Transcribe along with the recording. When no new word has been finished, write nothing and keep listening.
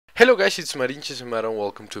Hello guys, it's Marinches and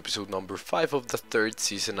welcome to episode number 5 of the third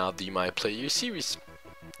season of the My Player series.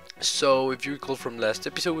 So, if you recall from last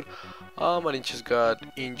episode, Marinches got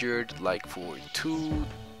injured like for 2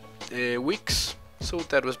 weeks, so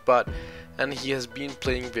that was bad, and he has been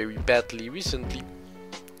playing very badly recently,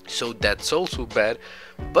 so that's also bad.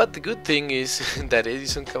 But the good thing is that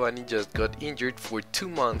Edison Cavani just got injured for 2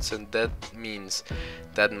 months, and that means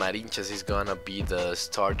that Marinches is gonna be the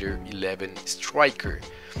starter 11 striker.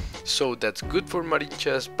 So that's good for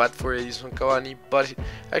Marinches, bad for Edison Cavani. But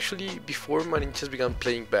actually, before Marinches began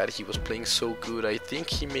playing bad, he was playing so good. I think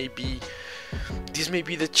this may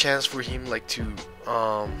be the chance for him, like, to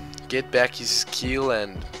get back his skill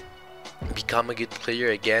and become a good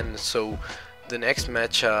player again. So the next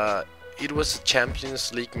match, it was a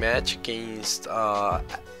Champions League match against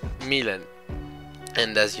Milan,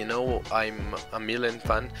 and as you know, I'm a Milan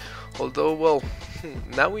fan. Although, well,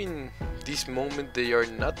 now in this moment they are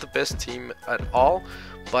not the best team at all,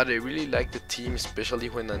 but I really like the team, especially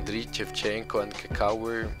when Andriy Shevchenko and Kaká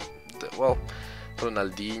were, well,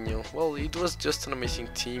 Ronaldinho. Well, it was just an amazing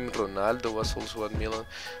team. Ronaldo was also at Milan.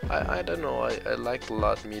 I don't know, I liked a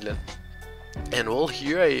lot Milan. And well,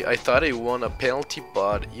 here I thought I won a penalty,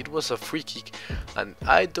 but it was a free kick, and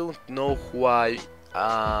I don't know why.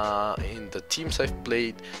 In the teams I've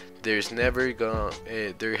played, there has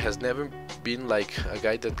never been like a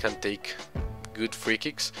guy that can take good free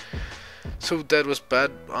kicks, so that was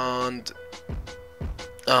bad. And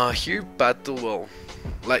here Pato, well,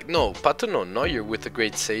 like, no, Pato, no, Neuer with a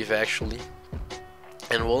great save actually.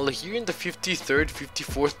 And well, here in the 53rd,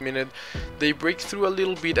 54th minute, they break through a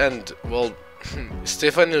little bit, and well,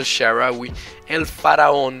 Stefan El Shaarawy, El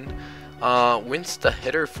Faraón, wins the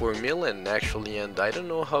header for Milan actually, and I don't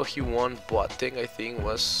know how he won. Boateng, I think it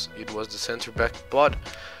was the center back, but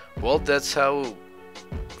well, that's how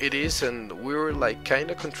it is, and we were like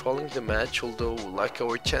kind of controlling the match, although like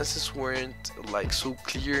our chances weren't like so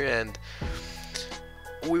clear, and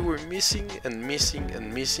we were missing,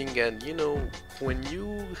 and you know, when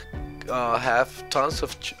you have tons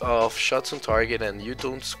of shots on target and you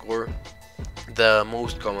don't score, the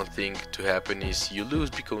most common thing to happen is you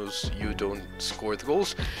lose because you don't score the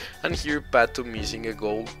goals. And here Pato missing a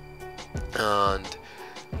goal, and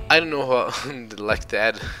I don't know how like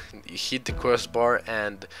that hit the crossbar.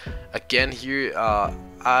 And again here,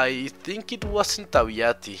 I think it wasn't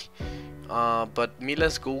Taviati, but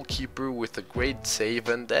Milan's goalkeeper with a great save,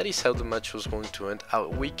 and that is how the match was going to end.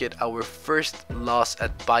 We get our first loss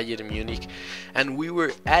at Bayern Munich, and we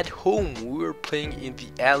were at home. We were playing in the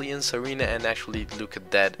Allianz Arena, and actually look at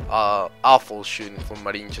that awful shooting from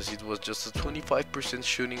Marinches. It was just a 25%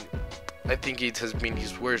 shooting. I think it has been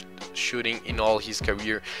his worst shooting in all his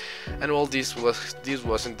career, and well, this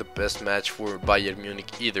wasn't the best match for Bayern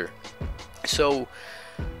Munich either. So,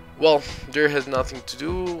 well, there has nothing to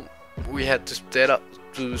do. We had to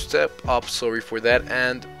step up, sorry for that,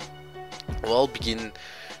 and well, begin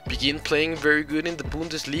playing very good in the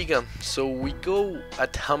Bundesliga. So we go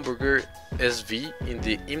at Hamburger SV in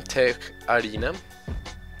the Imtech Arena,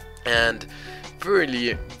 and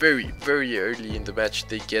very early in the match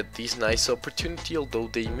they get this nice opportunity, although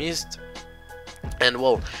they missed. And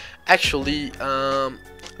well, actually,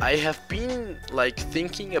 I have been like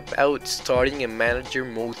thinking about starting a manager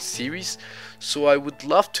mode series, so I would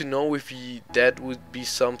love to know if that would be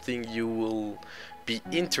something you will be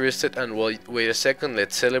interested in. And well, wait a second,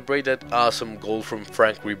 let's celebrate that awesome goal from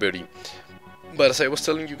Frank Ribery. But as I was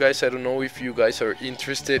telling you guys, I don't know if you guys are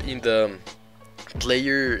interested in the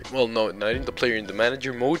player, well, no, not in the player, in the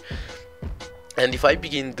manager mode. And if I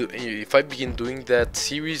begin doing that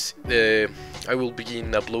series, I will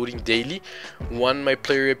begin uploading daily, one My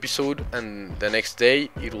Player episode, and the next day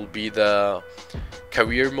it will be the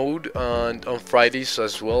career mode, and on Fridays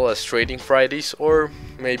as well as trading Fridays, or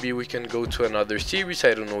maybe we can go to another series.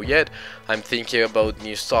 I don't know yet. I'm thinking about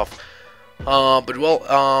new stuff. But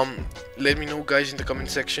well, let me know guys in the comment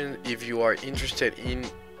section if you are interested in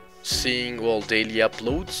seeing, well, daily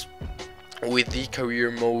uploads with the career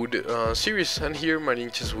mode series. And here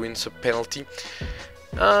Marinches wins a penalty,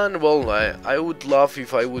 and well, I would love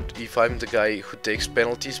if I'm the guy who takes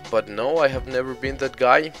penalties, but no, I have never been that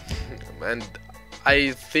guy. And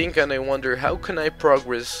I think, and I wonder, how can I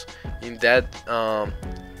progress in that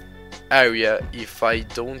area if I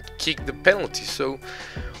don't kick the penalty? So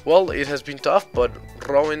well, it has been tough, but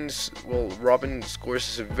Robin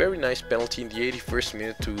scores a very nice penalty in the 81st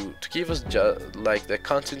minute to give us like the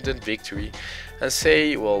confident victory, and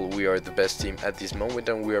say, well, we are the best team at this moment,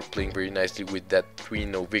 and we are playing very nicely with that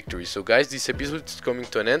 3-0 victory. So guys, this episode is coming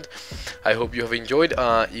to an end. I hope you have enjoyed.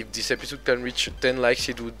 If this episode can reach 10 likes,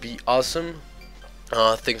 it would be awesome.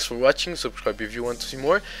 Thanks for watching, subscribe if you want to see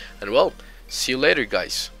more, and well, see you later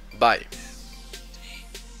guys, bye.